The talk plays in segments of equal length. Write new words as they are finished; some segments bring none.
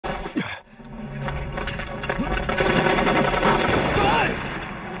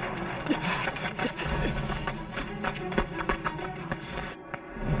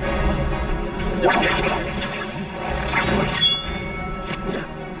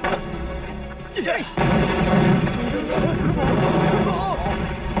哎，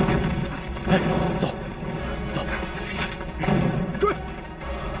走，走，追！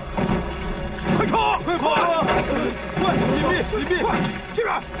快冲！快快！快！隐蔽！快！这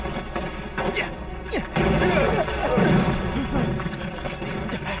边！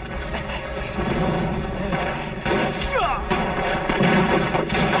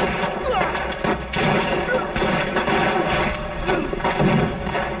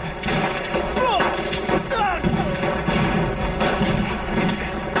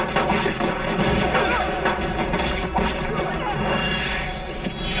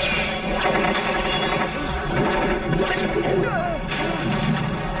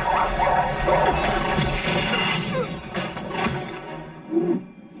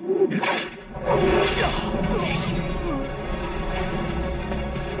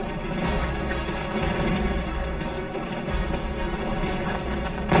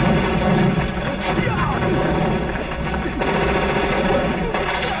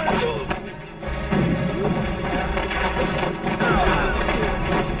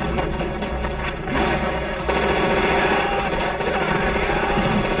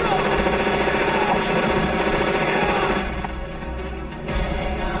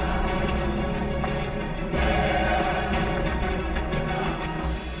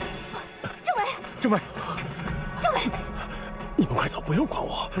政委，政委，你们快走，不用管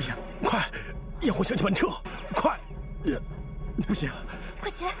我。不行，快，掩护乡亲们撤，快！不行，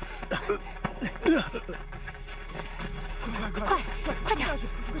快起来！快点！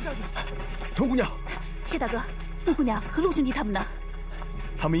快下去！童姑娘，谢大哥，陆姑娘和陆兄弟他们呢？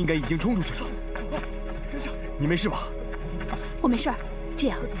他们应该已经冲出去了。跟上！你没事吧？我没事儿。这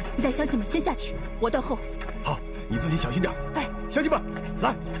样，你带乡亲们先下去，我断后。好，你自己小心点。哎，乡亲们，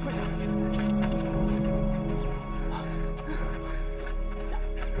来，快点！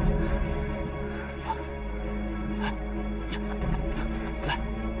来，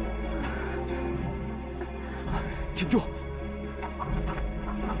挺住！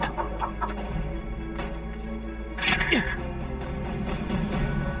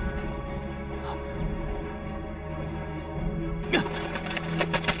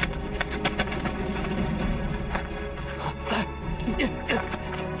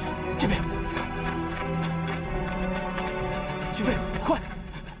这边，徐飞，快！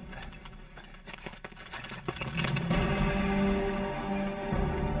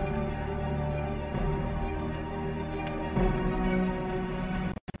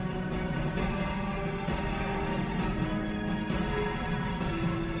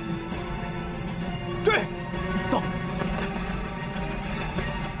追，走！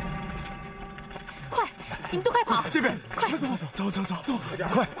快，你们都快跑！这边，快走，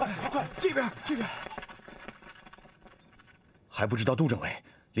快，这边。还不知道杜政委、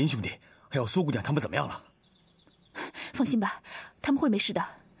林兄弟还有苏姑娘他们怎么样了？放心吧，他们会没事的。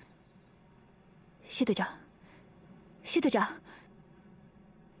谢队长，谢队长，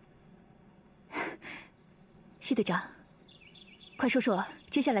谢队长，快说说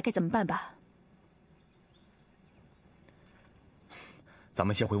接下来该怎么办吧。咱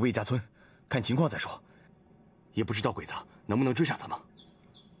们先回魏家村，看情况再说。也不知道鬼子能不能追上咱们。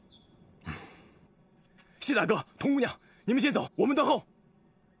谢大哥、童姑娘，你们先走，我们断后。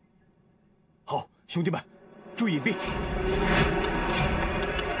好，兄弟们，注意隐蔽。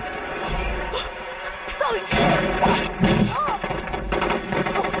当心！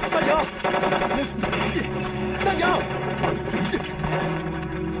大娘，大娘！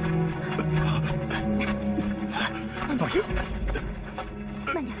放心，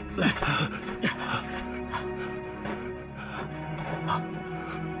慢点。来。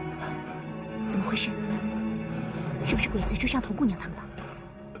怎么回事？是不是鬼子追上童姑娘他们了？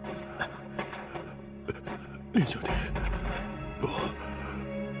林兄弟，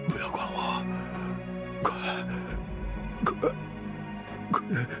不要管我，快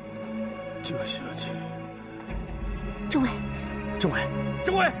救乡亲！政委，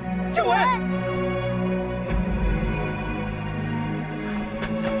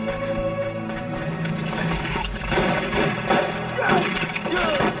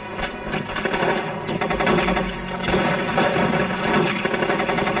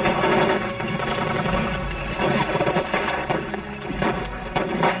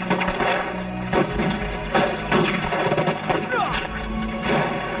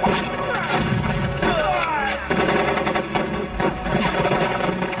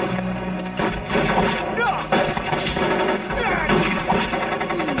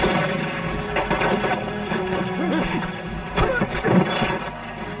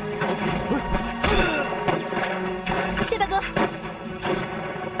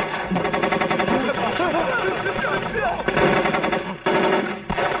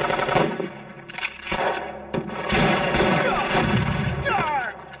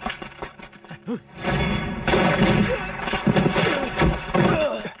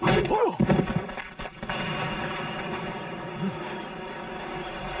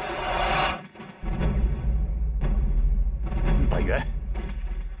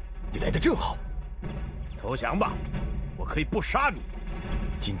良吧，我可以不杀你。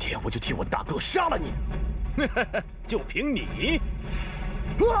今天我就替我大哥杀了你。就凭你？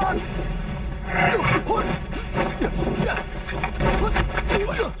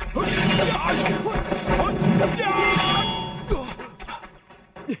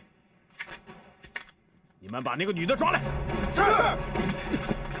你们把那个女的抓来。是。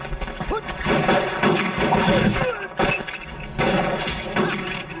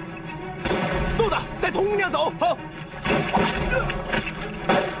豆子，带童姑娘走。好。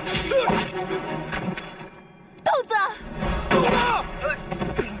豆子，豆子。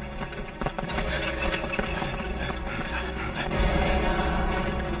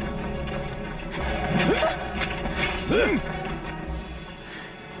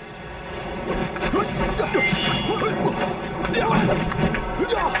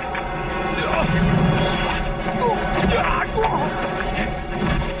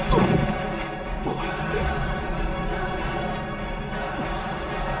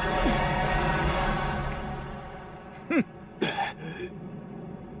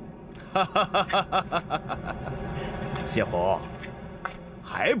哈哈哈哈哈哈！谢虎，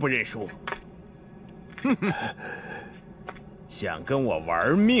还不认输？哼哼，想跟我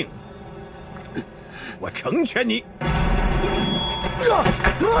玩命？我成全你！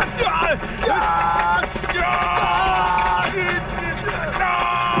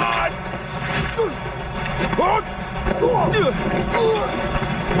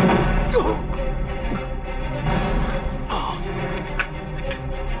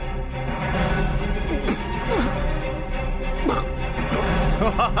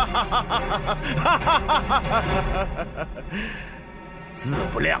自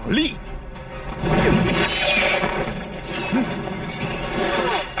不量力！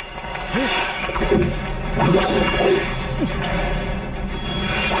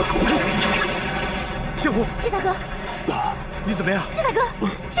谢虎，谢大哥，你怎么样？谢大哥，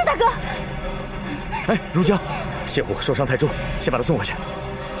谢大哥。哎，如江，谢虎受伤太重，先把他送回去。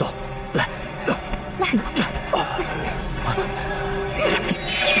走，来，来。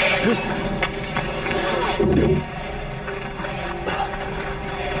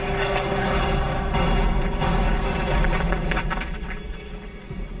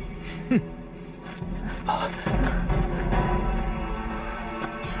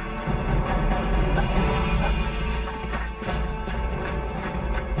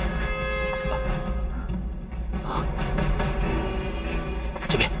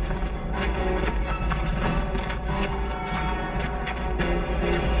这边。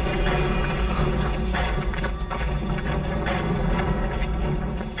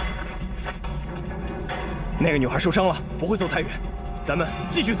那个女孩受伤了，不会走太远，咱们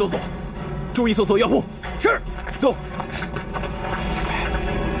继续搜索，注意搜索药铺。是，走。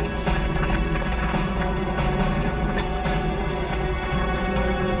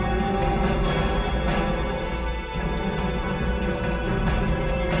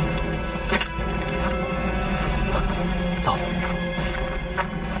走。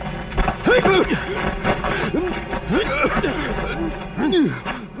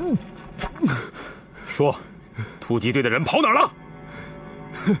说，突击队的人跑哪儿了？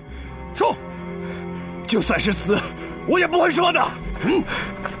说，就算是死，我也不会说的。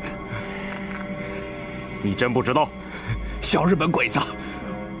你真不知道？小日本鬼子，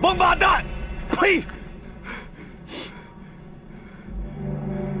王八蛋！呸！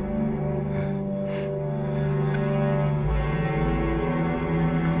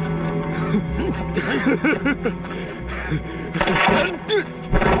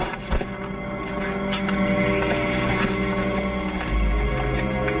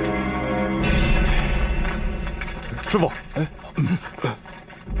师傅，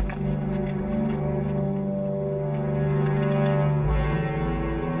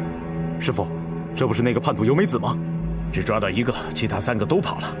师傅，这不是那个叛徒由美子吗？只抓到一个，其他3个都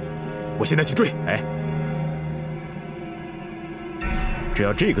跑了。我现在去追。哎，只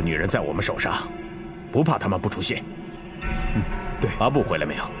要这个女人在我们手上，不怕他们不出现。对。阿布回来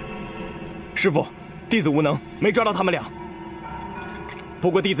没有？师傅，弟子无能，没抓到他们俩。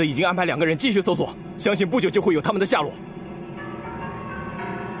不过弟子已经安排2个人继续搜索，相信不久就会有他们的下落。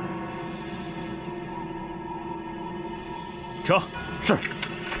车，是。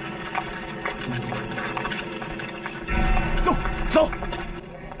走，走。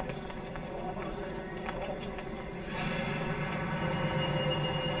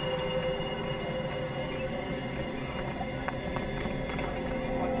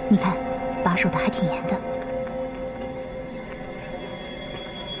你看，把守的还挺严的。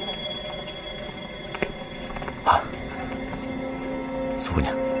苏姑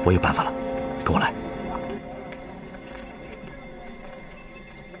娘，我有办法了，跟我来。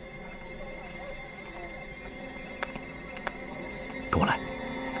跟我来。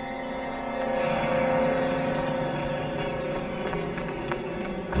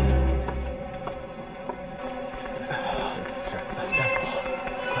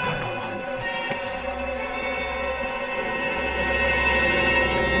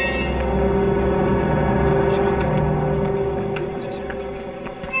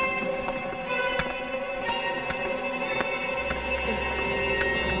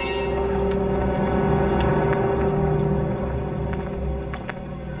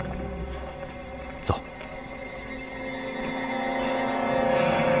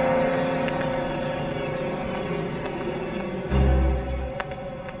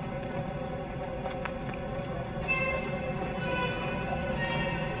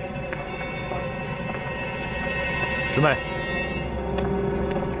师妹，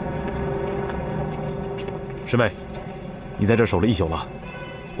师妹，你在这儿守了1宿了，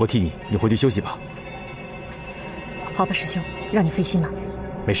我替你，你回去休息吧。好吧，师兄，让你费心了。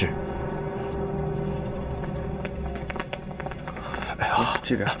没事。哎呀，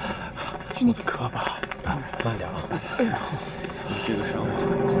这个去那个磕吧，慢点啊！哎呀，你这个伤啊！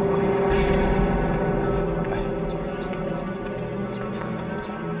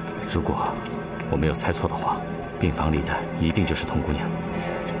如果我没有猜错的话，病房里的一定就是童姑娘。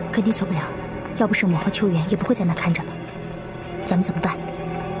肯定错不了，要不是我和秋元，也不会在那看着了。咱们怎么办？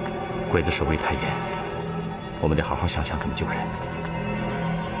鬼子守卫太严，我们得好好想想怎么救人。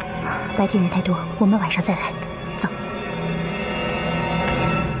白天人太多，我们晚上再来。走。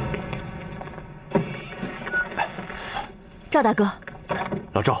赵大哥，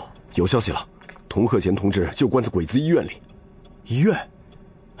老赵，有消息了，童鹤贤同志就关在鬼子医院里。医院？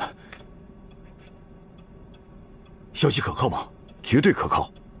消息可靠吗？绝对可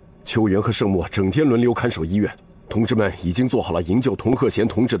靠。秋元和盛墨整天轮流看守医院，同志们已经做好了营救童鹤贤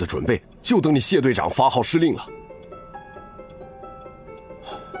同志的准备，就等你谢队长发号施令了。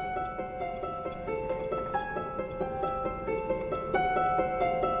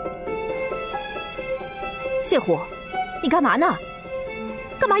谢虎，你干嘛呢？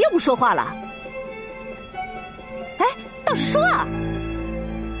干嘛又不说话了？哎，倒是说啊！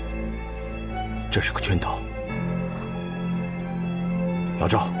这是个圈套。老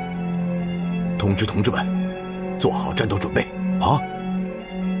赵，通知同志们，做好战斗准备啊！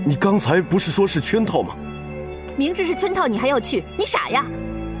你刚才不是说是圈套吗？明知是圈套，你还要去？你傻呀！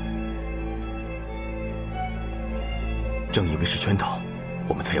正以为是圈套，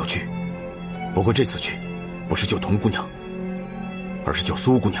我们才要去。不过这次去，不是救童姑娘，而是救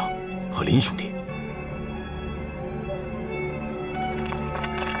苏姑娘和林兄弟。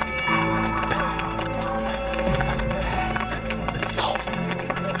走。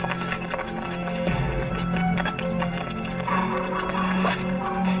快，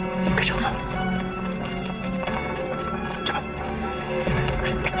跟上了。这边。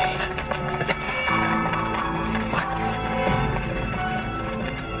快。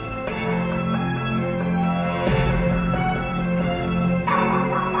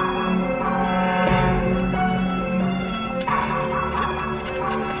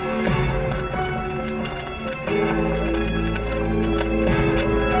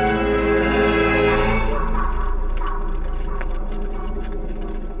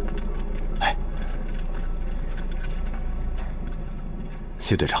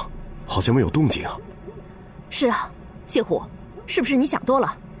谢队长，好像没有动静啊。是啊，谢虎，是不是你想多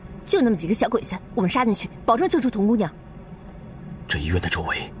了？就那么几个小鬼子，我们杀进去，保证救出童姑娘。这医院的周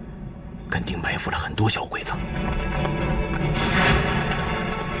围，肯定埋伏了很多小鬼子。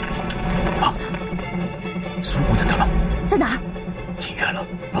啊，苏姑娘他们在哪儿？进院了。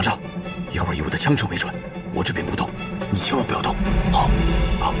老赵，一会儿以我的枪声为准，我这边不动，你千万不要动。好，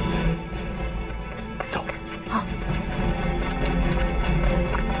好，走。好。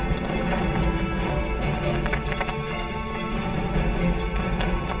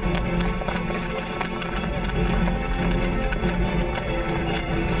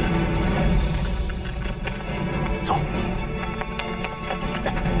走。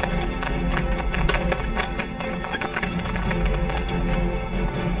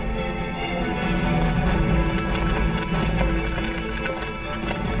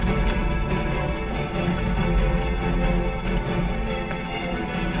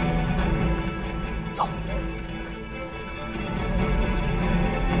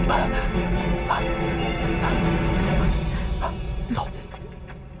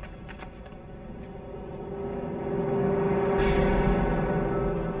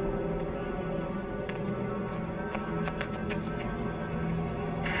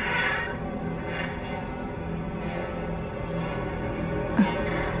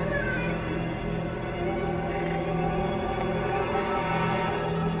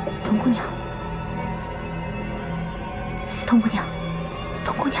姑娘，童姑娘，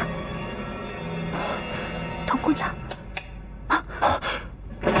童姑娘，童姑娘。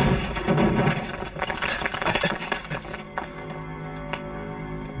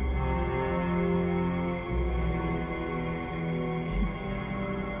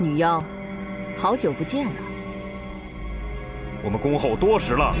 女妖，好久不见了。我们恭候多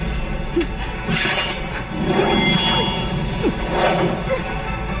时了。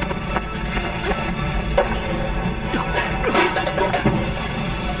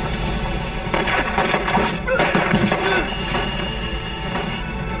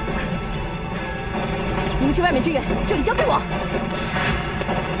你们去外面支援，这里交给我。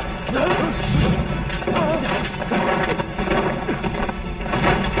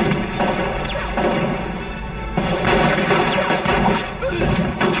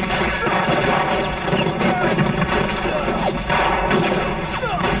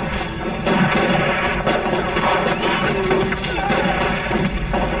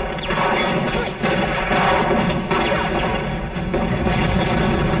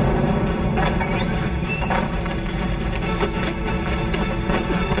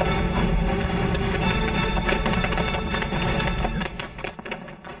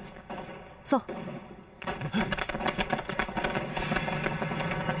 走。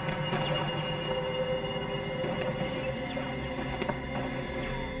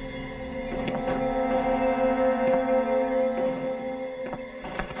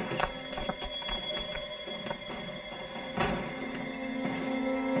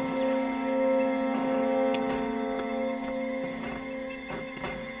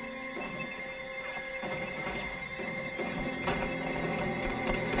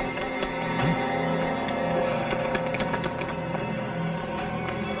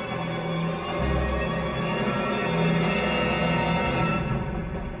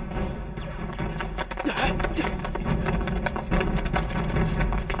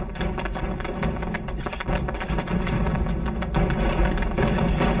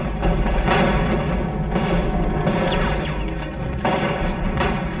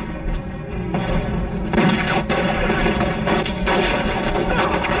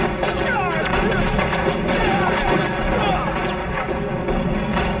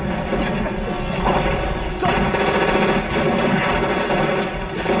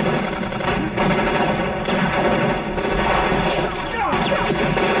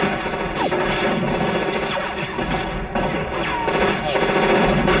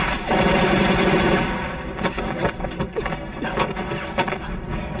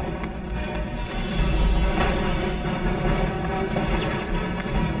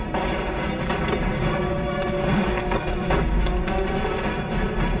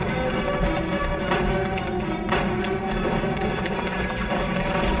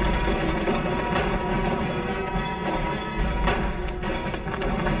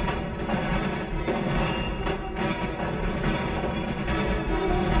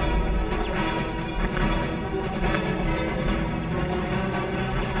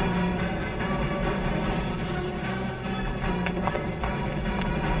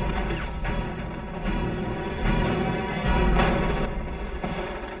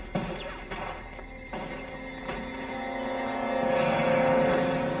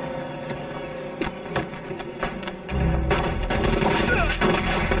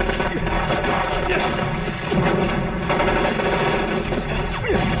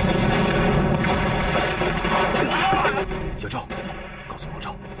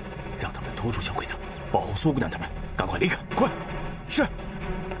苏姑娘他们，赶快离开！快，是。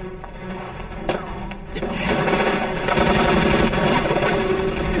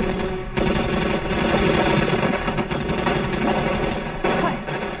快！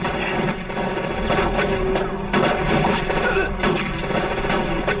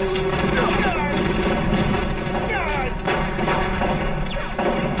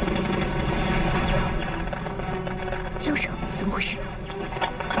枪声怎么回事？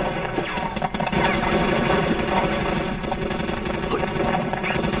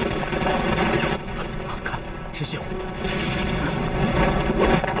 是谢虎。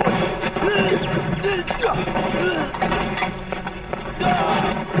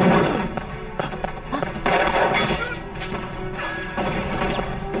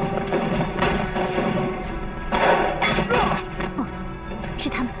哦，是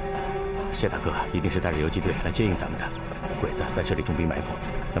他们。谢大哥一定是带着游击队来接应咱们的。鬼子在这里重兵埋伏，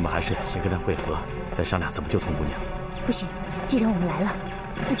咱们还是先跟他会合，再商量怎么救童姑娘。不行，既然我们来了，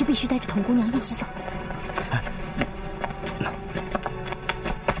那就必须带着童姑娘一起走。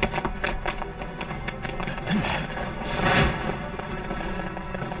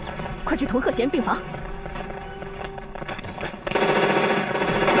快去同贺贤病房。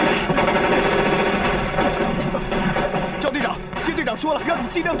赵队长，谢队长说了，让你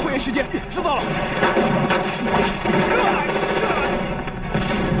尽量拖延时间。知道了。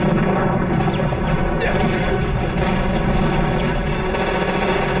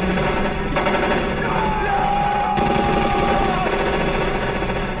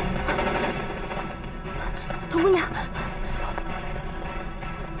童姑娘，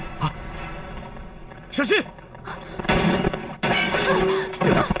小心！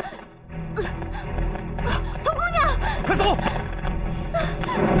童姑娘，快走！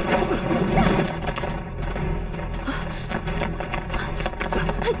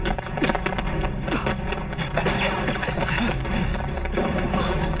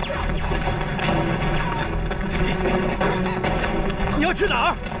你要去哪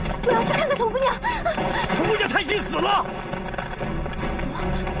儿？我要去看看童姑娘。童姑娘她已经死了。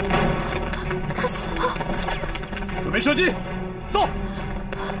她死了。准备射击，走！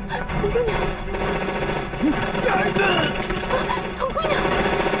童姑娘，童姑娘，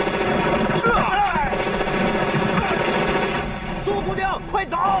苏姑娘，快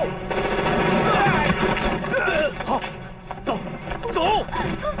走！好，走，走！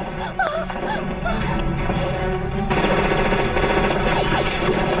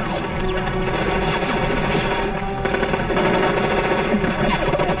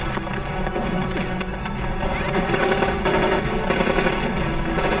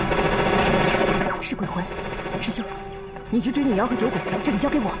是鬼魂，师兄，你去追女妖和酒鬼，这里交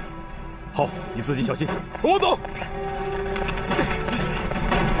给我。好，你自己小心。跟我走。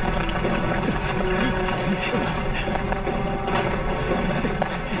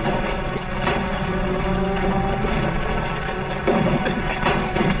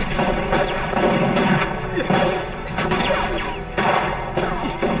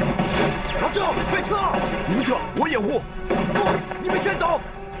老郑，快撤！你们撤，我掩护。不，你们先走。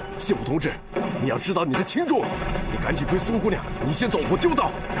谢虎同志，你要知道你的轻重，你赶紧追苏姑娘，你先走，我就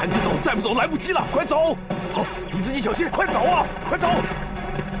到，赶紧走，再不走来不及了，快走！好，你自己小心，快走啊，快走！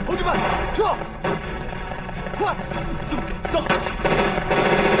同志们，撤！快，走！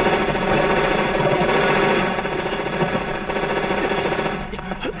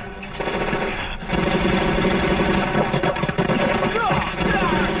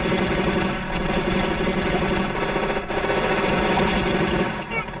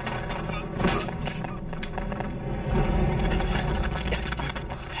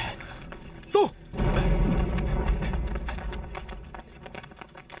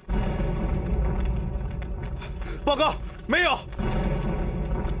报告，没有。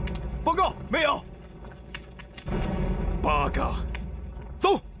报告，没有。八嘎，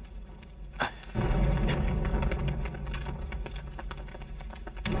走。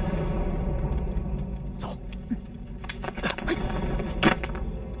走。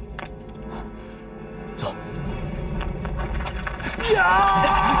走。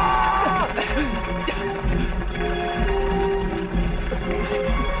呀！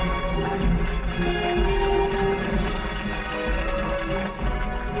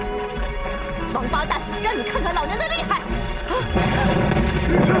王八蛋，让你看看老娘的厉害！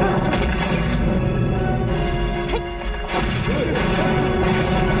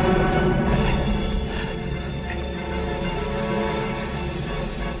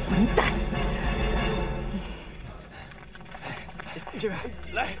混蛋！这边，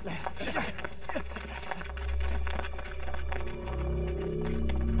来，这边。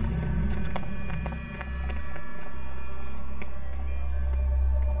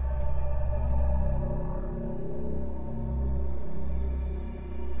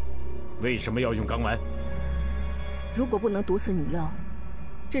为什么要用钢丸？如果不能毒死女妖，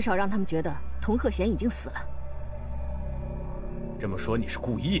至少让他们觉得童贺贤已经死了。这么说你是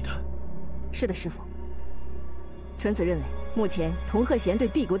故意的？是的，师傅。纯子认为，目前童贺贤对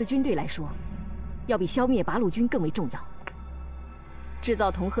帝国的军队来说，要比消灭八路军更为重要。制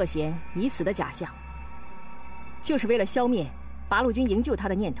造童贺贤已死的假象，就是为了消灭八路军营救他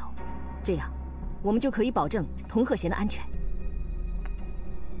的念头。这样，我们就可以保证童贺贤的安全。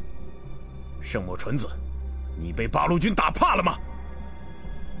圣墨纯子，你被八路军打怕了吗？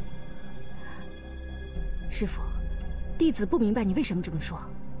师傅，弟子不明白你为什么这么说。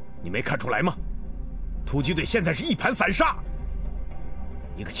你没看出来吗？突击队现在是一盘散沙，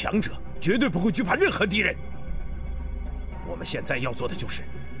一个强者绝对不会惧怕任何敌人。我们现在要做的就是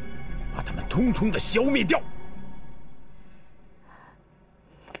把他们通通的消灭掉。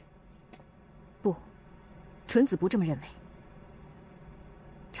不，纯子不这么认为。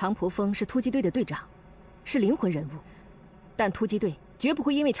长仆峰是突击队的队长，是灵魂人物，但突击队绝不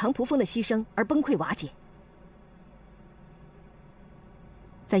会因为长蒲峰的牺牲而崩溃瓦解。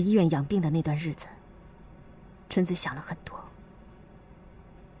在医院养病的那段日子，春子想了很多。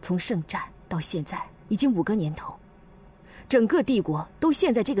从圣战到现在，已经5个年头，整个帝国都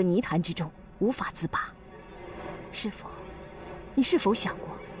陷在这个泥潭之中，无法自拔。师父，你是否想过，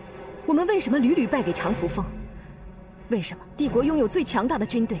我们为什么屡屡败给长蒲峰？为什么帝国拥有最强大的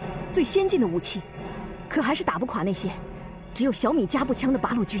军队、最先进的武器，可还是打不垮那些只有小米加步枪的八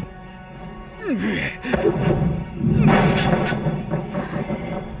路军？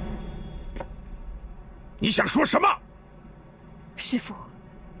你想说什么？师父，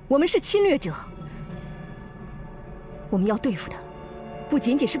我们是侵略者，我们要对付的不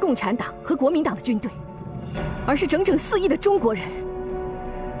仅仅是共产党和国民党的军队，而是整整4亿的中国人。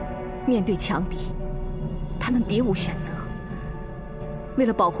面对强敌，他们别无选择。为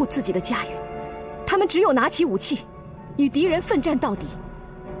了保护自己的家园，他们只有拿起武器，与敌人奋战到底，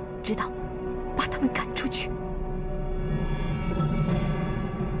直到把他们赶出去。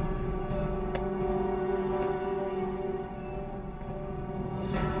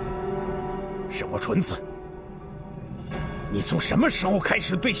什么纯子？你从什么时候开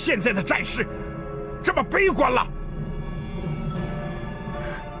始对现在的战事这么悲观了？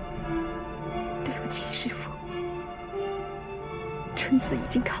对不起，师父，春子已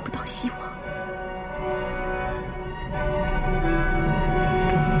经看不到希望。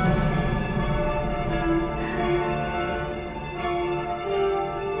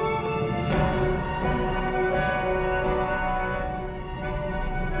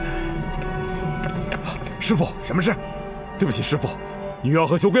师傅，什么事？对不起，师傅，女儿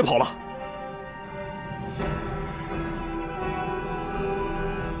和酒鬼跑了。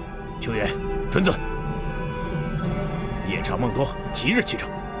秋元、纯子，夜长梦多，即日启程，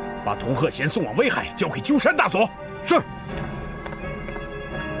把童鹤贤送往威海，交给鸠山大佐。是。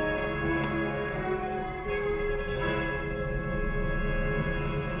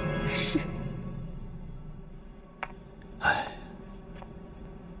是。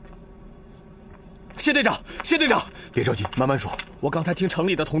谢队长，谢队长，别着急，慢慢说。我刚才听城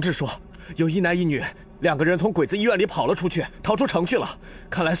里的同志说，有一男一女2个人从鬼子医院里跑了出去，逃出城去了。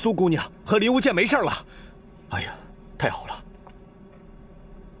看来苏姑娘和林无剑没事了。哎呀，太好了！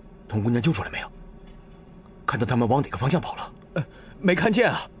童姑娘救出来没有？看到他们往哪个方向跑了？没看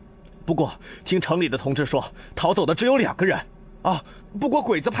见啊。不过听城里的同志说，逃走的只有2个人。啊，不过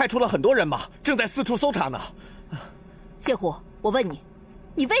鬼子派出了很多人马，正在四处搜查呢。谢虎，我问你，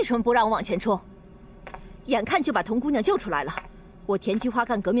你为什么不让我往前冲？眼看就把童姑娘救出来了，我田菊花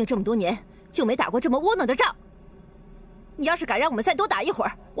干革命这么多年，就没打过这么窝囊的仗。你要是敢让我们再多打一会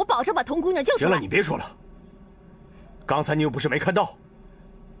儿，我保证把童姑娘救出来。行了，你别说了。刚才你又不是没看到，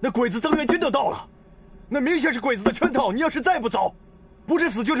那鬼子增援军都到了，那明显是鬼子的圈套。你要是再不走，不是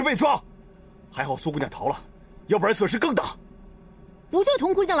死就是被抓。还好苏姑娘逃了，要不然损失更大。不救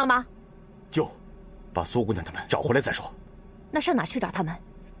童姑娘了吗？救，把苏姑娘他们找回来再说。那上哪去找他们？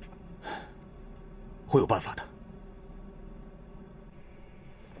会有办法的。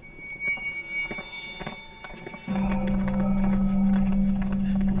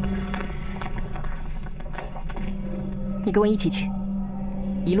你跟我一起去，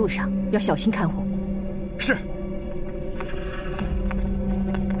一路上要小心看护。是。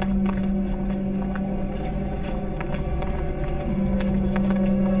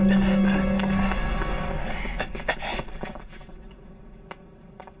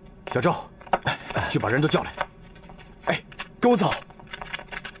小赵，去把人都叫来。哎，跟我走。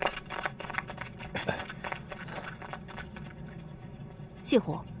谢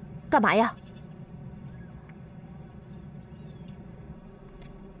虎，干嘛呀？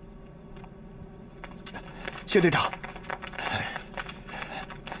谢队长。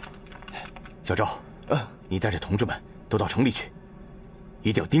小赵，你带着同志们都到城里去，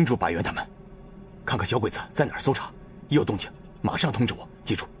一定要盯住白猿他们，看看小鬼子在哪儿搜查，一有动静马上通知我。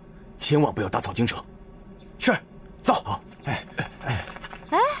记住，千万不要打草惊蛇。是，走。好。哎，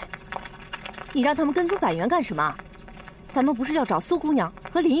你让他们跟踪百元干什么？咱们不是要找苏姑娘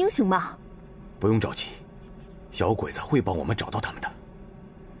和林英雄吗？不用着急，小鬼子会帮我们找到他们的。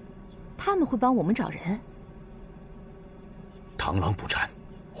他们会帮我们找人？螳螂捕蝉，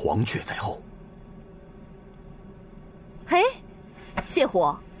黄雀在后。嘿，谢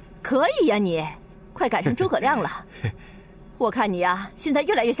虎，可以呀你，快赶上诸葛亮了。我看你呀，现在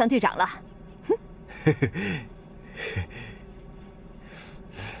越来越像队长了。哼。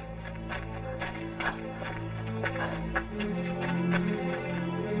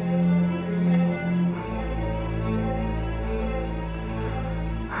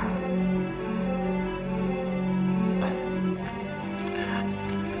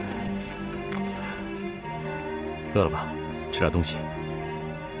饿了吧？吃点东西。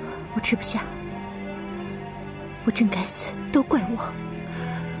我吃不下，我真该死，都怪我。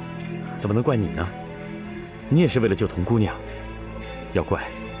怎么能怪你呢？你也是为了救童姑娘，要怪，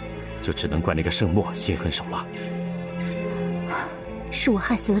就只能怪那个盛墨心狠手辣。是我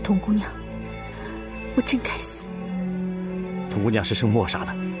害死了童姑娘，我真该死。童姑娘是盛墨杀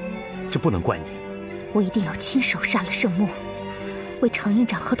的，这不能怪你。我一定要亲手杀了盛墨，为常院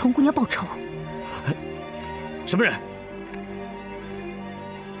长和童姑娘报仇。什么人？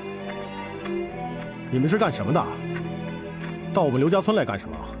你们是干什么的？到我们刘家村来干什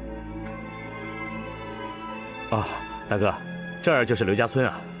么？啊，大哥，这儿就是刘家村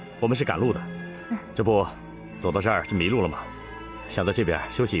啊，我们是赶路的。这不，走到这儿就迷路了吗？想在这边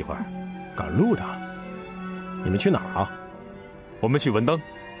休息一会儿。赶路的？你们去哪儿啊？我们去文登。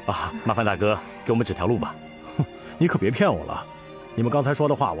啊，麻烦大哥给我们指条路吧。哼，你可别骗我了，你们刚才说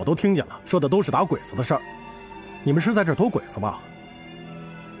的话我都听见了，说的都是打鬼子的事儿。你们是在这儿躲鬼子吧？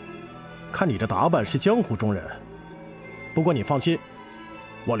看你这打扮是江湖中人，不过你放心，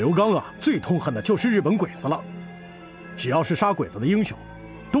我刘刚啊，最痛恨的就是日本鬼子了。只要是杀鬼子的英雄，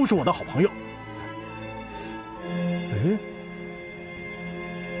都是我的好朋友。哎，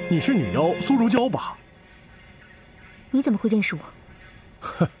你是女妖苏如娇吧？你怎么会认识我？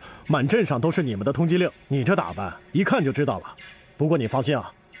哼，满镇上都是你们的通缉令，你这打扮一看就知道了。不过你放心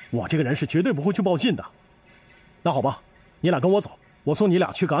啊，我这个人是绝对不会去报信的。那好吧，你俩跟我走，我送你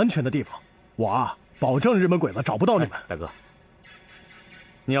俩去个安全的地方。我啊，保证日本鬼子找不到你们。大哥，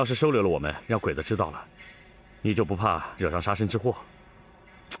你要是收留了我们，让鬼子知道了，你就不怕惹上杀身之祸？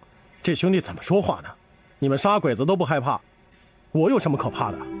这兄弟怎么说话呢？你们杀鬼子都不害怕，我有什么可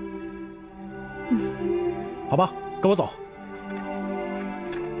怕的？好吧，跟我走。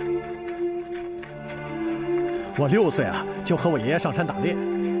我6岁啊，就和我爷爷上山打猎，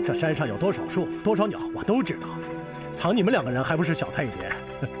这山上有多少树、多少鸟，我都知道。藏你们2个人还不是小菜一碟？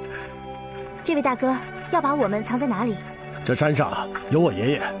这位大哥，要把我们藏在哪里？这山上有我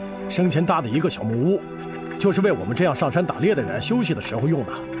爷爷生前搭的一个小木屋，就是为我们这样上山打猎的人休息的时候用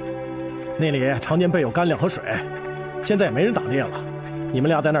的。那里常年备有干粮和水，现在也没人打猎了。你们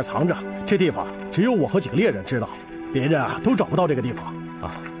俩在那儿藏着，这地方只有我和几个猎人知道，别人啊都找不到这个地方。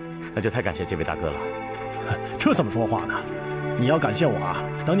啊，那就太感谢这位大哥了。这怎么说话呢？你要感谢我啊！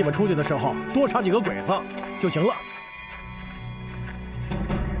等你们出去的时候，多杀几个鬼子就行了。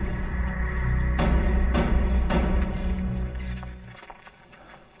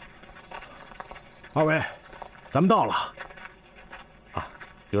2位，咱们到了。啊，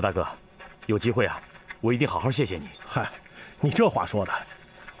刘大哥，有机会啊，我一定好好谢谢你。嗨，你这话说的，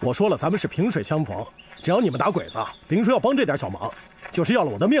我说了，咱们是萍水相逢，只要你们打鬼子，别说要帮这点小忙，就是要了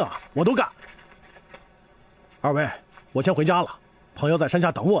我的命啊，我都干。2位，我先回家了，朋友在山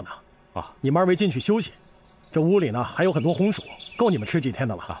下等我呢。啊，你们2位进去休息，这屋里呢还有很多红薯，够你们吃几天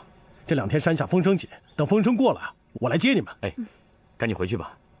的了。啊，这2天山下风声紧，等风声过了，我来接你们。哎，赶紧回去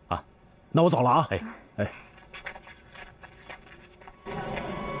吧。啊，那我走了啊。哎。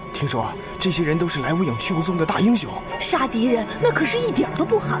听说这些人都是来无影去无踪的大英雄，杀敌人那可是一点都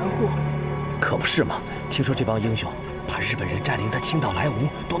不含糊。可不是嘛！听说这帮英雄把日本人占领的青岛莱芜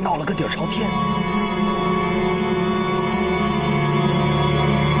都闹了个底儿朝天。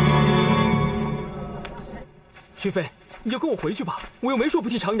勋妃，你就跟我回去吧，我又没说不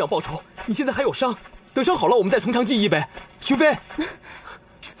替常院长报仇。你现在还有伤，等伤好了我们再从长计议呗。勋妃，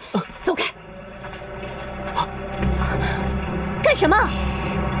走开！干什么？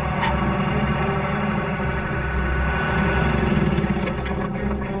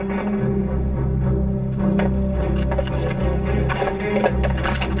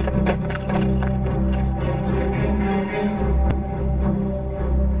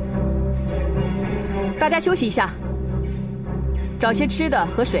大家休息一下，找些吃的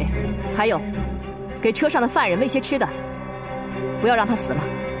和水，还有，给车上的犯人喂些吃的，不要让他死了。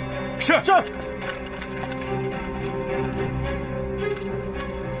是。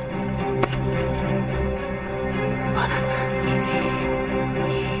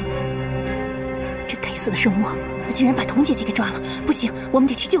这该死的圣墨，他竟然把童姐姐给抓了！不行，我们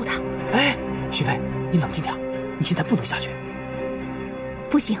得去救她。哎，勋妃，你冷静点，你现在不能下去。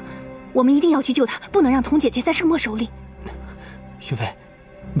不行。我们一定要去救她，不能让童姐姐在圣墨手里。勋妃，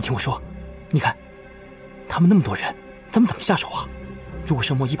你听我说，你看，他们那么多人，咱们怎么下手啊？如果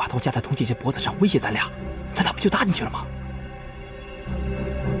圣墨一把刀架在童姐姐脖子上威胁咱俩不就搭进去了吗？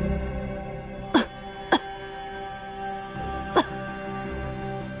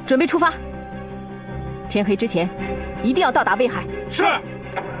准备出发，天黑之前一定要到达威海。是。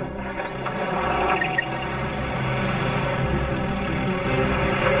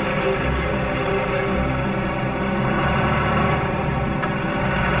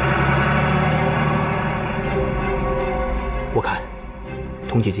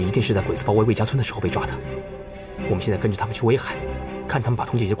童姐姐一定是在鬼子包围魏家村的时候被抓的。我们现在跟着他们去威海，看他们把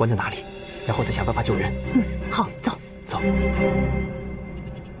童姐姐关在哪里，然后再想办法救人。好，走。走。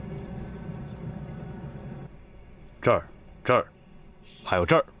这儿，这儿，还有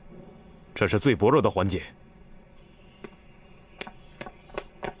这儿，这是最薄弱的环节。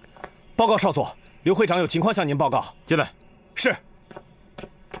报告少佐，刘会长有情况向您报告。进来。是。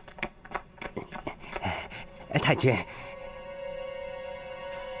太君，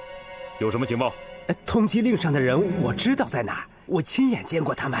有什么情报？通缉令上的人我知道在哪儿，我亲眼见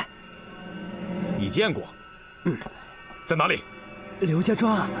过他们。你见过？在哪里？刘家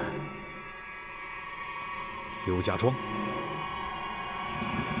庄。刘家庄。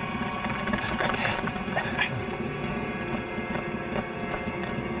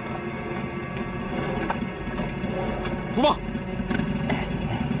出发！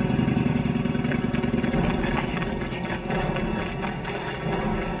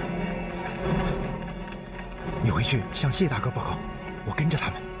你回去向谢大哥报告，我跟着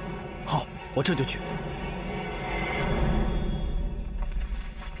他们。好，我这就去。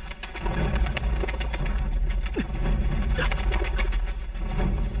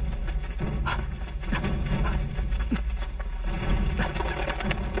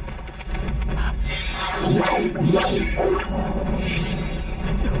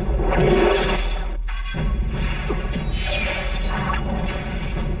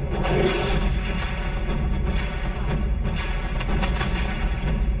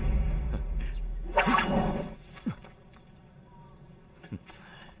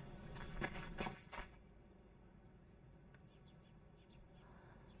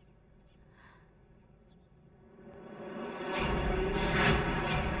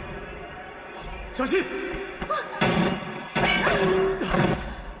小心！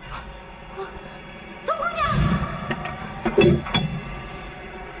童姑娘，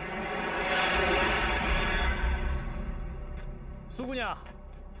苏姑娘，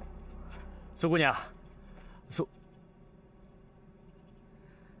苏姑娘，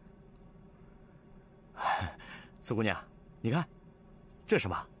苏姑娘，你看，这是什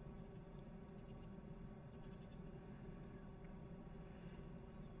么？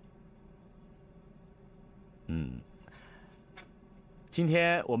今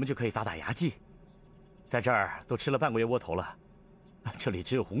天我们就可以打打牙祭，在这儿都吃了半个月窝头了，这里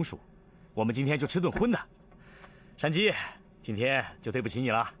只有红薯，我们今天就吃顿荤的。山鸡，今天就对不起你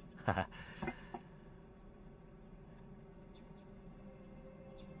了。哈哈。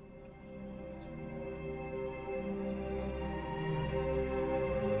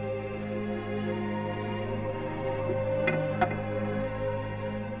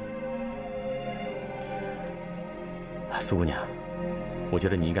苏姑娘，我觉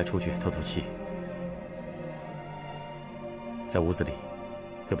得你应该出去透透气，在屋子里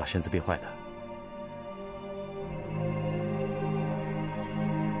会把身子憋坏的。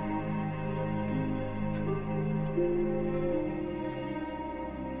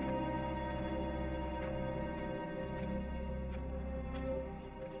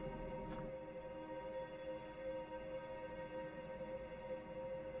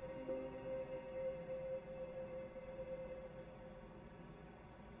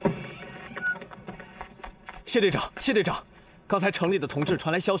谢队长，谢队长，刚才城里的同志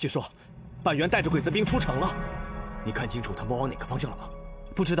传来消息说，板垣带着鬼子兵出城了。你看清楚他们往哪个方向了吗？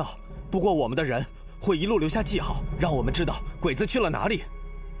不知道，不过我们的人会一路留下记号，让我们知道鬼子去了哪里。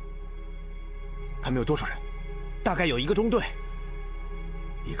他们有多少人？大概有1个中队。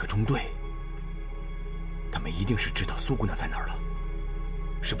1个中队，他们一定是知道苏姑娘在哪儿了。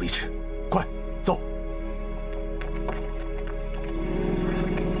事不宜迟，快走！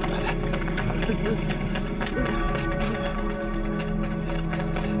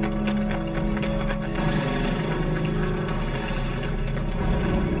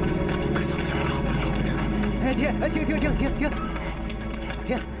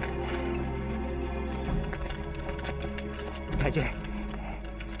停！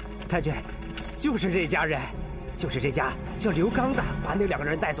太君，就是这家人，就是这家叫刘刚的，把那2个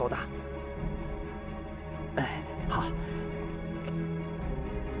人带走的。好。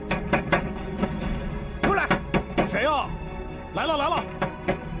出来！谁呀？来了！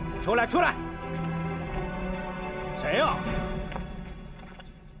出来！谁呀？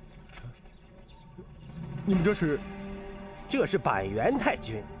你们这是？这是板垣太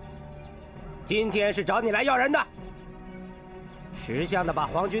君。今天是找你来要人的。识相的把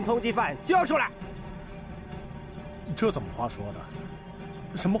皇军通缉犯交出来。这怎么话说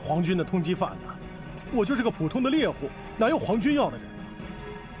的？什么皇军的通缉犯呢？我就是个普通的猎户，哪有皇军要的人呢？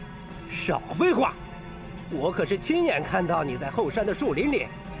少废话！我可是亲眼看到你在后山的树林里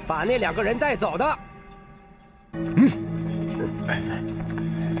把那2个人带走的。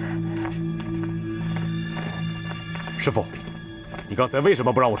师傅，你刚才为什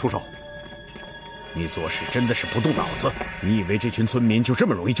么不让我出手？你做事真的是不动脑子。你以为这群村民就这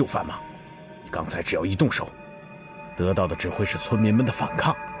么容易就范吗？你刚才只要一动手，得到的只会是村民们的反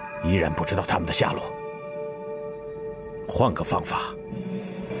抗，依然不知道他们的下落。换个方法，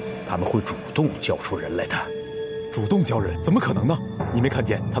他们会主动交出人来的。主动交人？怎么可能呢？你没看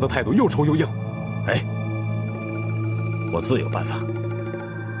见他的态度又臭又硬？哎，我自有办法。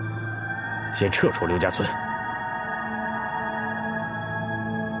先撤出刘家村，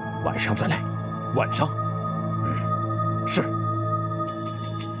晚上再来。晚上？是。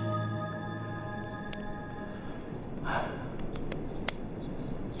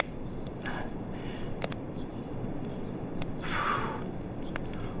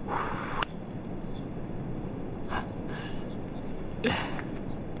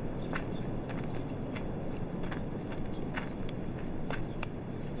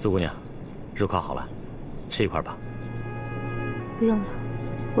苏姑娘，肉烤好了，吃一块吧。不用了，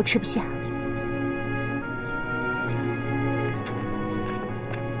我吃不下。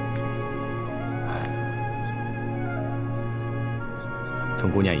童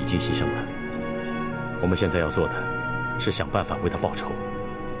姑娘已经牺牲了，我们现在要做的是想办法为她报仇。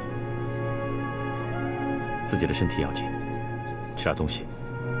自己的身体要紧，吃点东西。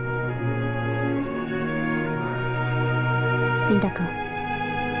林大哥，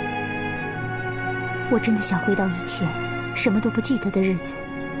我真的想回到以前什么都不记得的日子。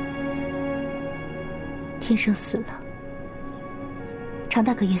天生死了，常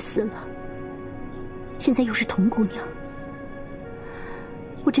大哥也死了，现在又是童姑娘。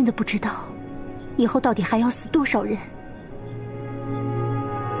我真的不知道，以后到底还要死多少人。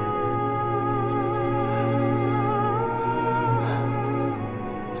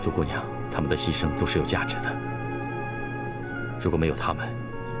苏姑娘，他们的牺牲都是有价值的。如果没有他们，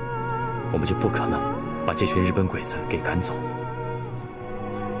我们就不可能把这群日本鬼子给赶走。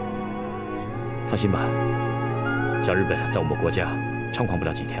放心吧，小日本在我们国家猖狂不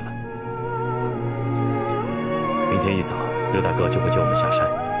了几天了。明天一早，刘大哥就会接我们下山，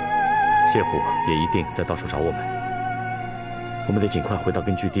谢虎也一定在到处找我们。我们得尽快回到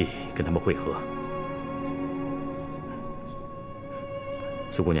根据地跟他们会合。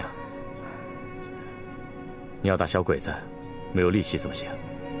苏姑娘，你要打小鬼子，没有力气怎么行？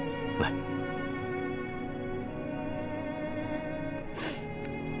来。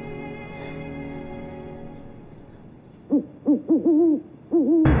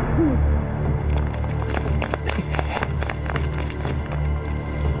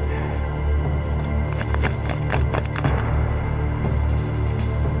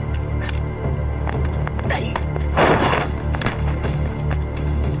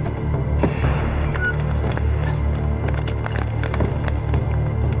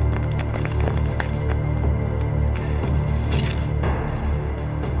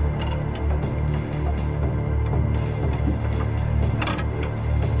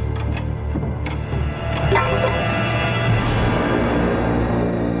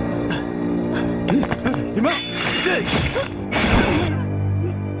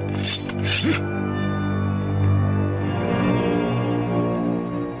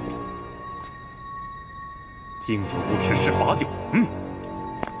敬酒不吃吃罚酒。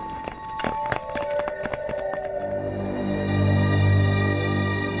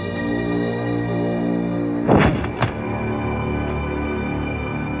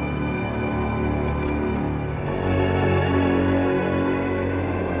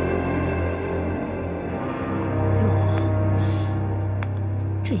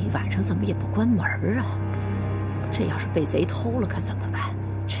这一晚上怎么也不关门啊？这要是被贼偷了可怎么办？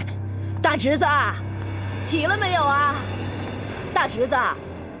切！大侄子，起了没有啊？大侄子，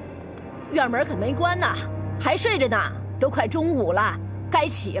院门可没关呢，还睡着呢，都快中午了，该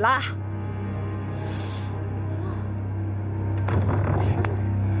起了。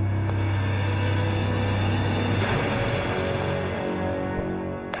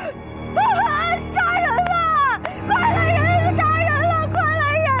杀人了！快来人！杀人了！快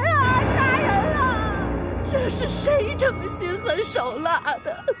来人啊！杀人了！这是谁这么心狠手辣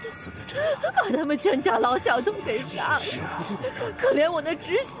的？死得真早，把他们全家老小都给杀了。可怜我那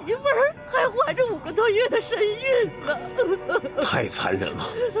侄媳妇儿还怀着5个多月的身孕呢。太残忍了！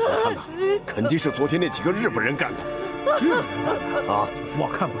看呐，肯定是昨天那几个日本人干的。日本人干的啊！我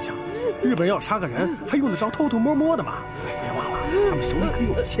看不像，日本人要杀个人还用得着偷偷摸摸的吗？别忘了，他们手里可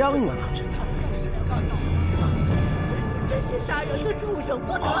有枪啊！这些杀人的畜生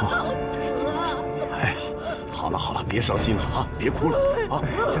不得好死啊！哎。好了好了，别伤心了啊，别哭了啊，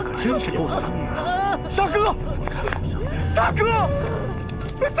这可真是够惨的。大哥，大哥，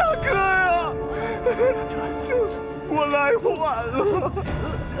大哥呀！我来晚了，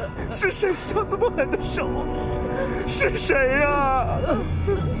是谁下这么狠的手？是谁呀？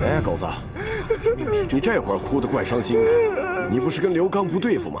哎，狗子，你这会儿哭得怪伤心的，你不是跟刘刚不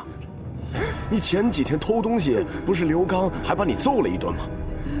对付吗？你前几天偷东西，不是刘刚还把你揍了一顿吗？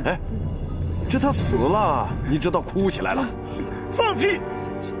哎，这他死了，你这倒哭起来了？放屁！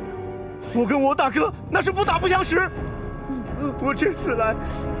我跟我大哥那是不打不相识，我这次来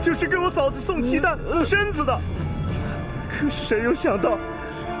就是给我嫂子送鸡蛋、补身子的。可是谁又想到，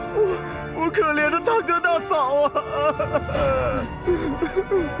我可怜的大哥大嫂啊！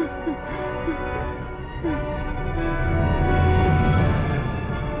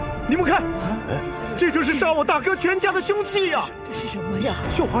你们看，这就是杀我大哥全家的凶器呀！这是什么呀？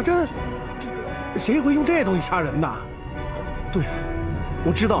绣花针？谁会用这东西杀人呢？对了，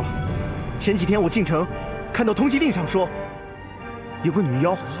我知道了。前几天我进城，看到通缉令上说，有个女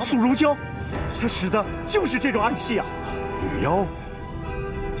妖素如胶，她使的就是这种暗器啊。女妖？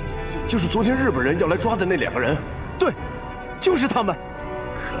就是昨天日本人要来抓的那2个人？对，就是他们。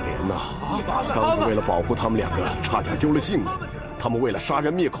可怜呐，刚子为了保护他们2个，差点丢了性命。他们为了杀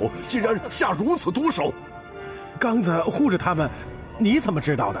人灭口，竟然下如此毒手。刚子护着他们，你怎么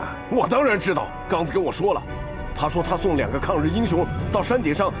知道的？我当然知道，刚子跟我说了。他说他送2个抗日英雄到山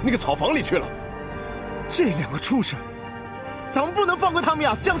顶上那个草房里去了。这2个畜生，咱们不能放过他们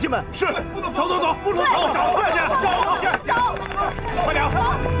呀，乡亲们！是，走走走，不能走，快点，走，快点！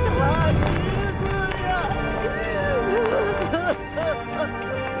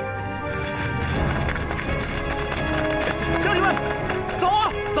乡亲们，走啊，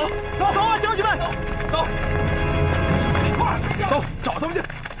走啊，乡亲们，走，快走，找他们去，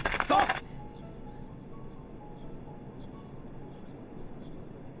走。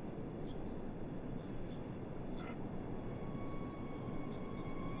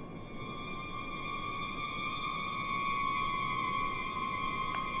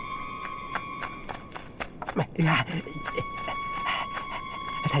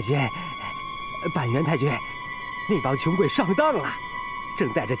太君，板垣太君，那帮穷鬼上当了，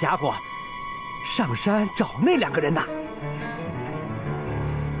正带着家伙上山找那2个人呢。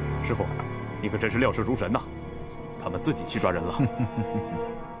师傅，你可真是料事如神呐！他们自己去抓人了。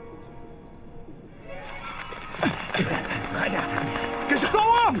快点，跟上！走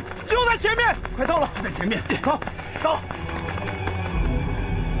啊！就在前面，快到了，就在前面。走，走。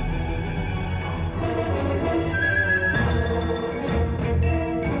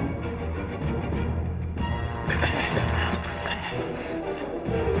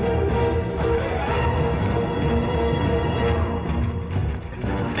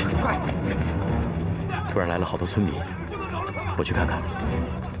突然来了好多村民，我去看看。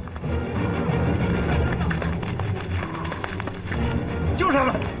就是他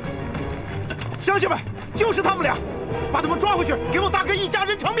们，乡亲们，就是他们俩，把他们抓回去，给我大哥一家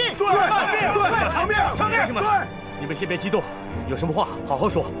人偿命！对，偿命！乡亲们，你们先别激动，有什么话好好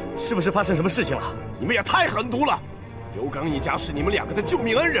说，是不是发生什么事情了？你们也太狠毒了！刘刚一家是你们2个的救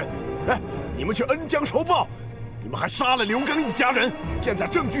命恩人，哎，你们去恩将仇报。你们还杀了刘刚一家人，现在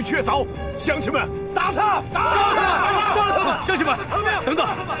证据确凿，乡亲们，打他！杀了他们！乡亲们，等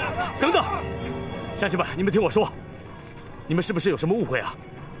等，乡亲们，你们听我说，你们是不是有什么误会啊？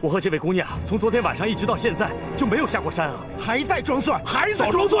我和这位姑娘从昨天晚上一直到现在就没有下过山啊！还在装蒜，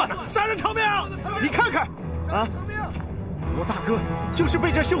杀人偿命！你看看，啊，我大哥就是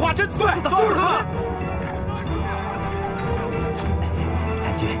被这绣花针刺死的，就是他！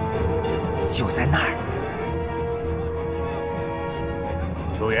太君，就在那儿。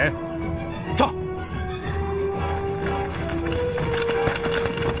球员，上！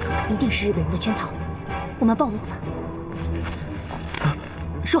一定是日本人的圈套，我们暴露了。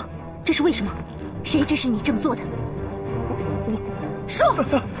说，这是为什么？谁指使你这么做的？你说！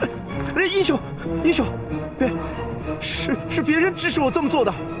英雄，别，是别人指使我这么做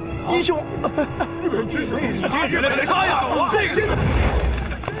的。英雄，指使你，这人是他呀！这个，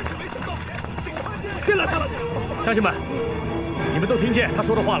进来，乡亲们。你们都听见他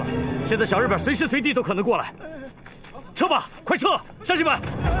说的话了，现在小日本随时随地都可能过来，撤吧，快撤！乡亲们，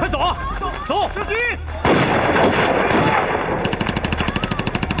快走啊！走！小心！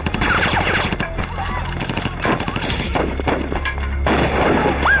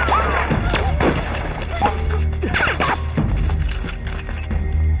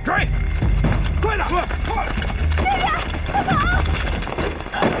追！快点！快！这边，快跑！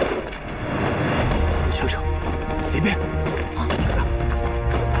秋成，里边。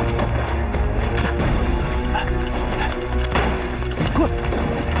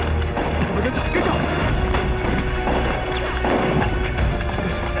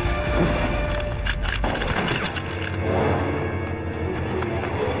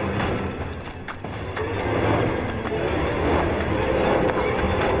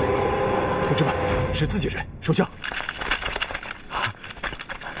是自己人，收枪。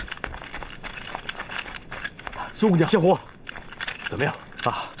苏姑娘，谢虎，怎么样？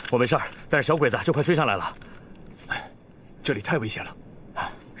啊，我没事儿，但是小鬼子就快追上来了。这里太危险了，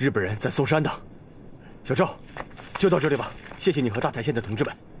日本人在搜山呢。小赵，就到这里吧。谢谢你和大彩县的同志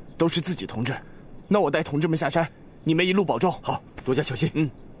们，都是自己同志。那我带同志们下山，你们一路保重。好，多加小心。嗯，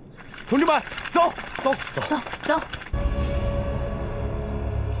同志们，走走走走走。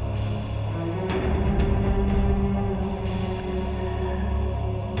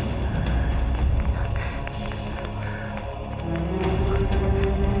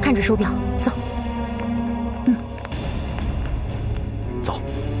看着手表，走。嗯，走。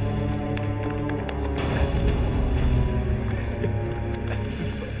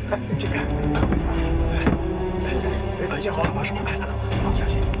这边。接好，把手。小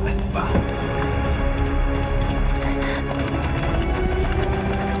心。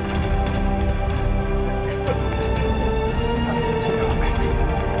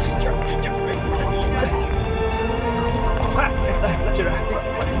快，来这边。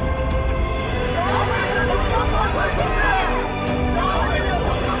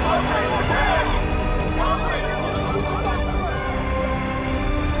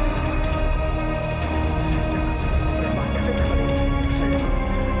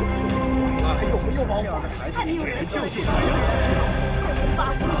你有人相信？无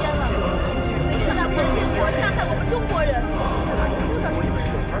法无天了！这大国窃国，杀害我们中国人！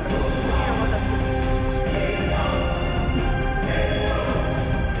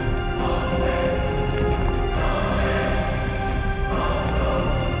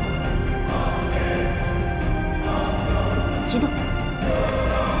行动！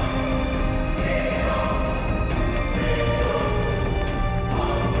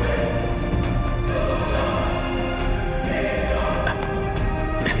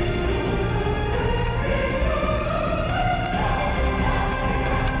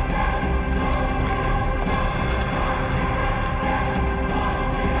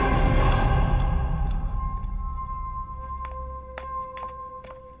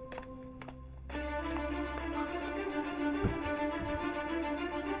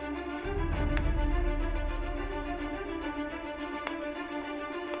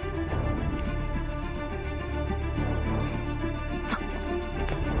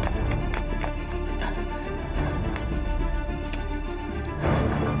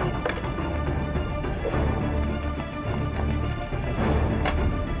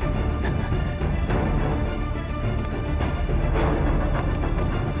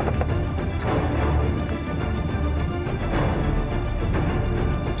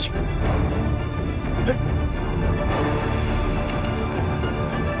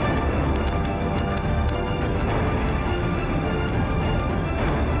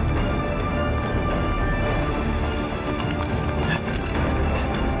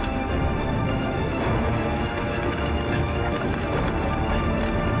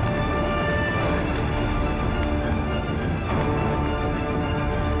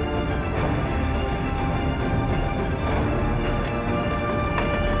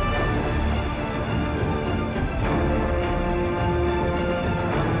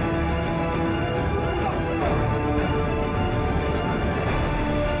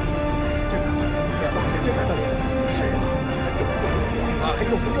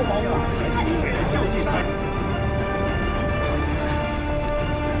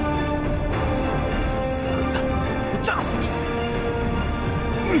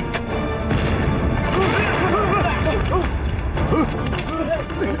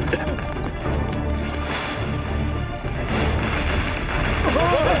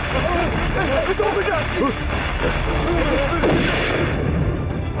怎么回事？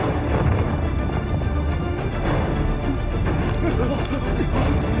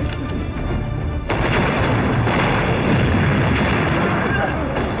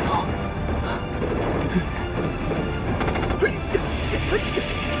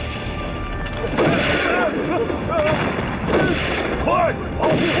快，保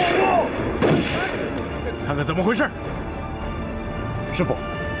护货物！看看怎么回事。师傅，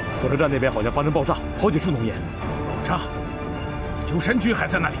火车站那边好像发生爆炸，好几处浓烟。爆炸？鸠山君还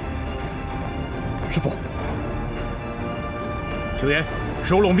在那里。师傅，秋言，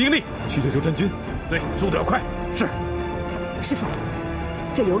收拢兵力，去救鸠山君。对，速度要快。是。师傅，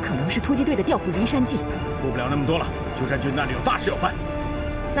这有可能是突击队的调虎离山计。顾不了那么多了，鸠山君那里有大事要办。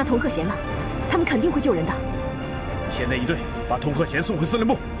那童鹤贤呢？他们肯定会救人的。先带一队把童鹤贤送回司令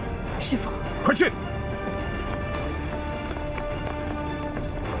部。师傅，快去！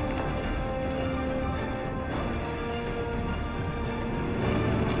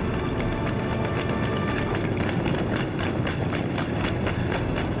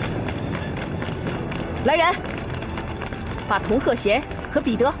来人，把童鹤贤和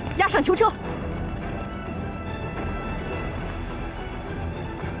彼得押上囚车。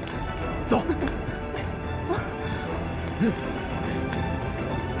走。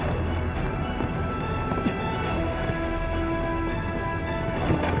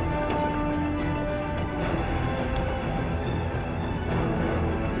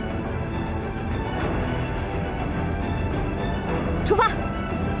出发！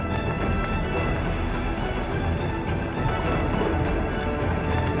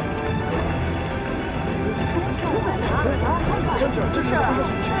这是。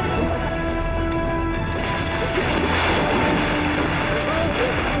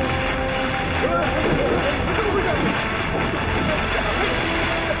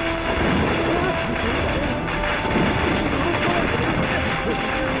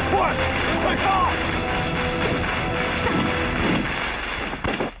快杀！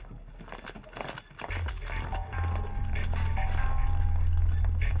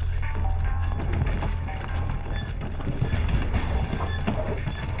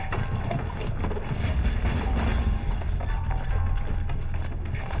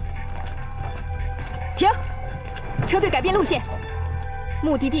停！车队改变路线，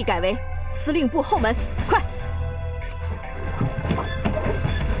目的地改为司令部后门，快！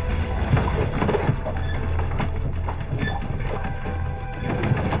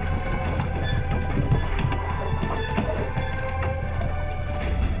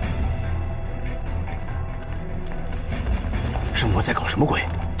圣魔在搞什么鬼？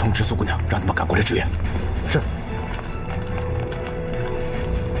通知苏姑娘，让他们赶过来支援。是。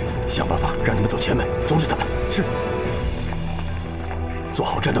想办法让你们走前门，阻止他们。是。做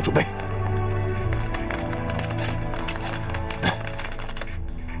好战斗准备。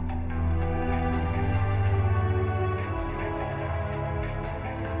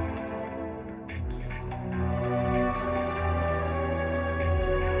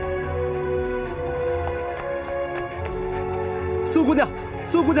苏姑娘，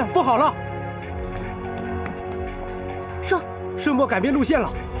苏姑娘，不好了！说，圣莫改变路线了，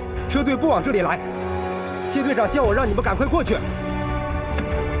车队不往这里来。谢队长叫我让你们赶快过去。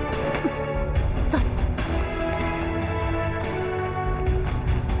走。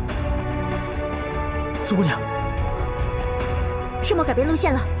苏姑娘，圣莫改变路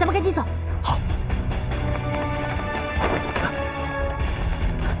线了，咱们赶紧走。好。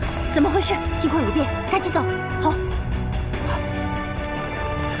怎么回事？情况有变，赶紧走。好。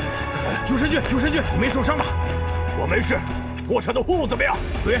救生军，救生军，你没受伤吧？我没事。破车的货物怎么样？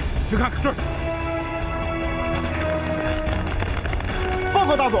组员，去看看。是。报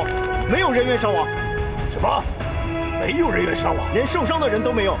告大总，没有人员伤亡。什么？没有人员伤亡？连受伤的人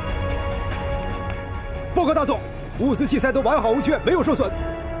都没有。报告大总，物资器材都完好无缺，没有受损。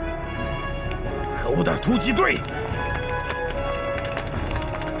可恶的突击队！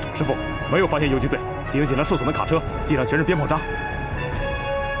师傅，没有发现游击队，只有几辆受损的卡车，地上全是鞭炮渣。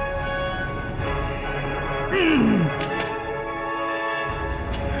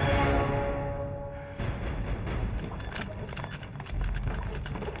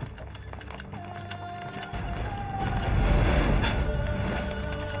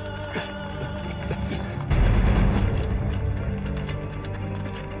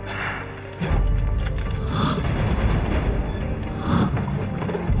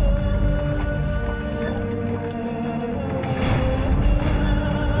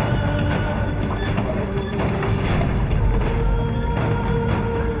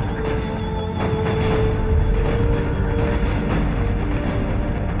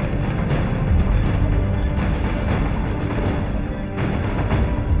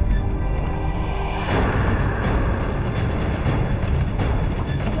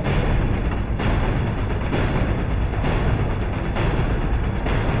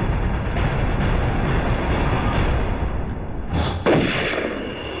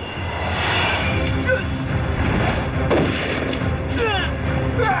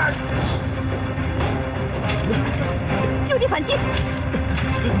就地反击！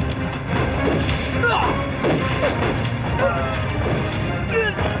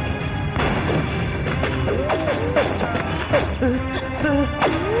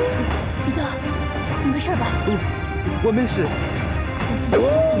彼得，你没事吧？我没事。担心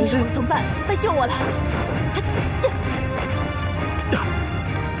你是我的同伴，来救我了。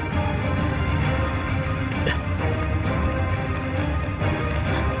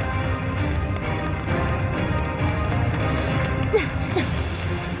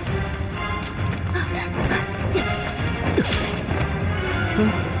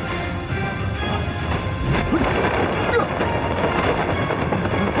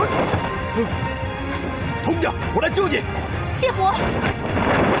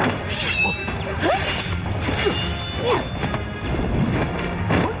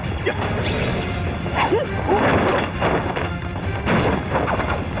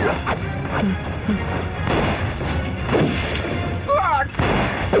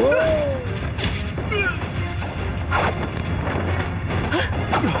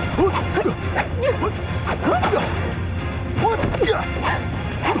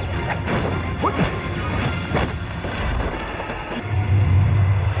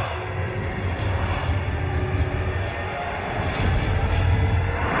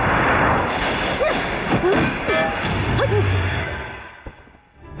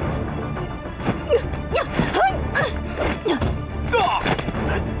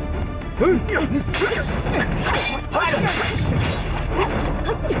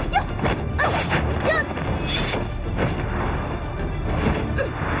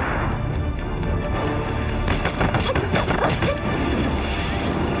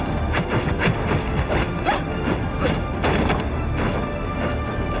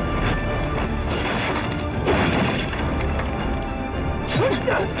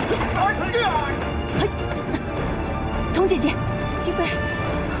童姐姐，徐飞，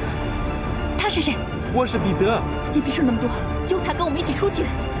他是谁？我是彼得。先别说那么多，救他，跟我们一起出去。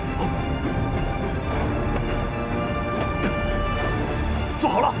做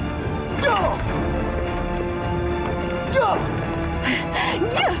好了，这。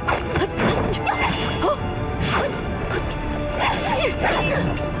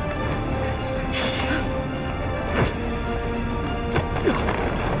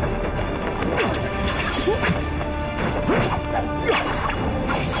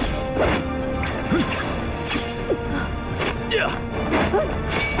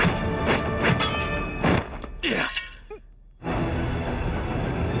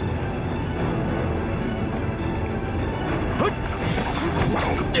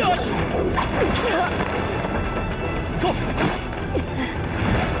走。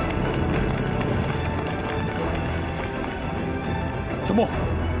小莫，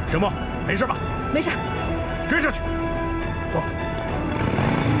什么？没事吧？没事。追上去。走。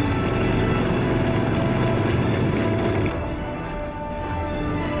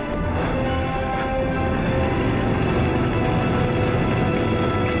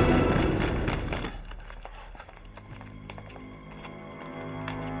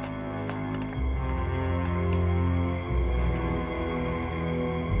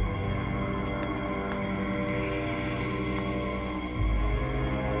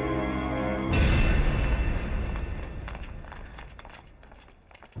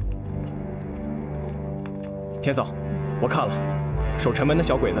天嫂，我看了，守城门的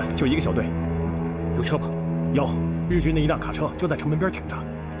小鬼子就一个小队。有车吗？有，日军的一辆卡车就在城门边停着，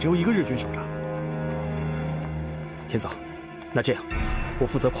只有一个日军守着。天嫂，那这样，我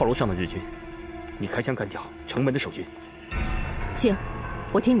负责炮楼上的日军，你开枪干掉城门的守军。行，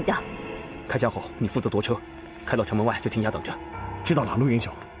我听你的。开枪后，你负责夺车，开到城门外就停下等着。知道了，陆英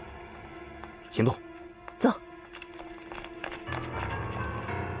雄。行动。走。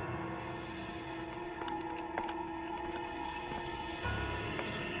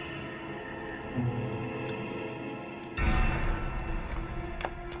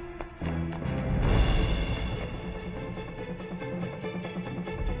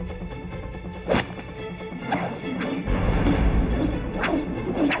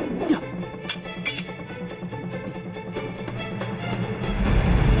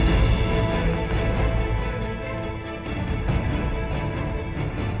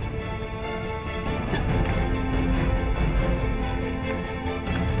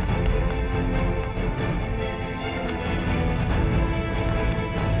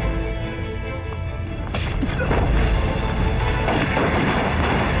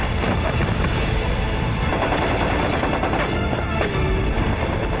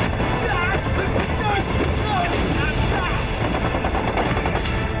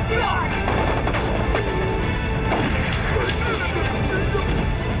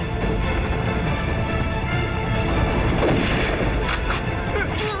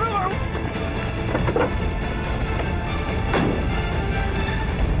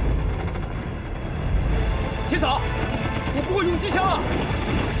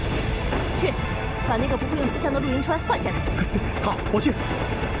把那个不会用机枪的陆迎川换下来。好，我去。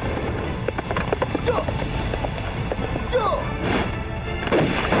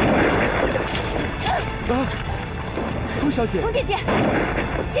童小姐，童姐姐，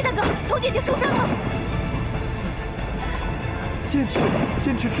谢大哥，童姐姐受伤了。坚持，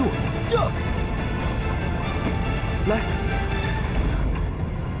坚持住。来，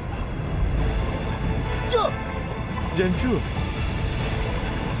忍住。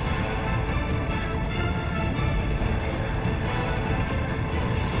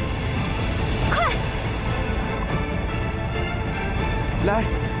来。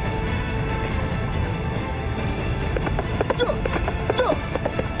这。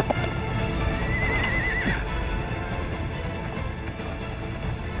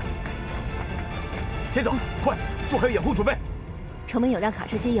田总，快做好掩护准备。城门有辆卡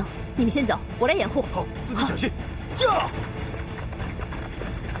车接应，你们先走，我来掩护。好，自己小心。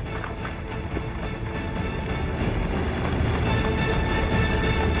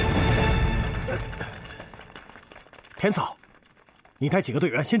田嫂，你带几个队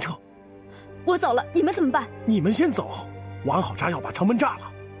员先撤。我走了，你们怎么办？你们先走，我安好炸药把城门炸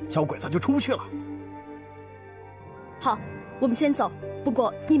了，小鬼子就出不去了。好，我们先走，不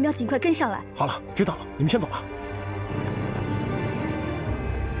过你们要尽快跟上来。好了，知道了，你们先走吧。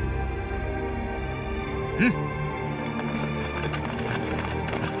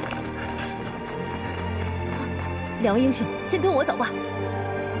两位英雄，先跟我走吧。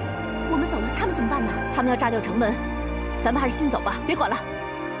我们走了，他们怎么办呢？他们要炸掉城门，咱们还是先走吧，别管了。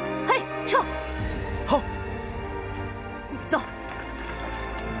嘿，撤！好，走。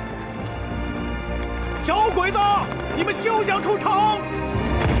小鬼子，你们休想出城！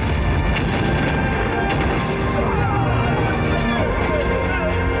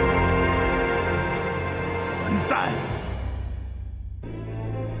混蛋！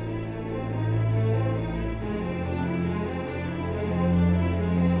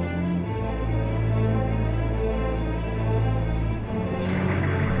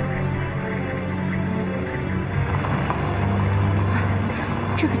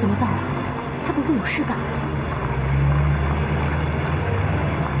这可怎么办啊？他不会有事吧？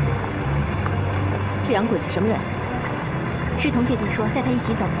这洋鬼子什么人？是童姐姐说带他一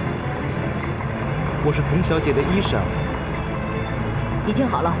起走的。我是童小姐的医生。你听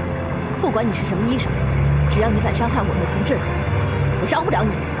好了，不管你是什么医生，只要你敢伤害我们的同志，我饶不了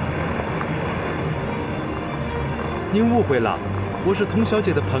你。您误会了，我是童小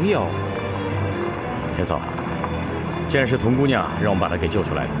姐的朋友。田嫂，既然是童姑娘让我们把她给救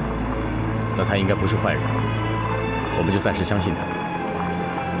出来的，那她应该不是坏人，我们就暂时相信她。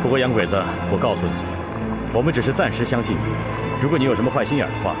不过洋鬼子，我告诉你，我们只是暂时相信你。如果你有什么坏心眼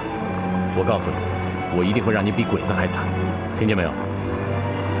的话，我告诉你，我一定会让你比鬼子还惨，听见没有？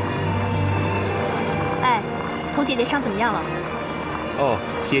哎，童姐姐伤怎么样了？哦，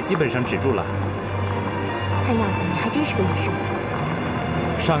血基本上止住了。看样子你还真是个医生。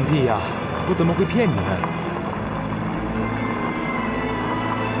上帝呀，我怎么会骗你们？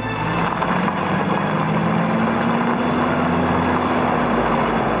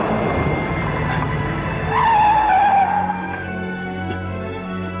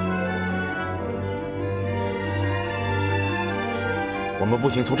我们步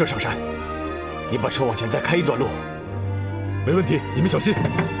行从这上山，你把车往前再开一段路。没问题，你们小心。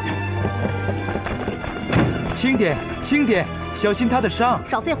轻点，轻点，小心他的伤。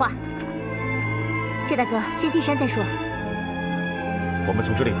少废话。谢大哥，先进山再说。我们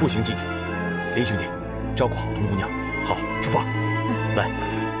从这里步行进去。林兄弟，照顾好童姑娘。好，出发。来。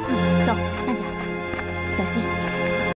走，慢点，小心。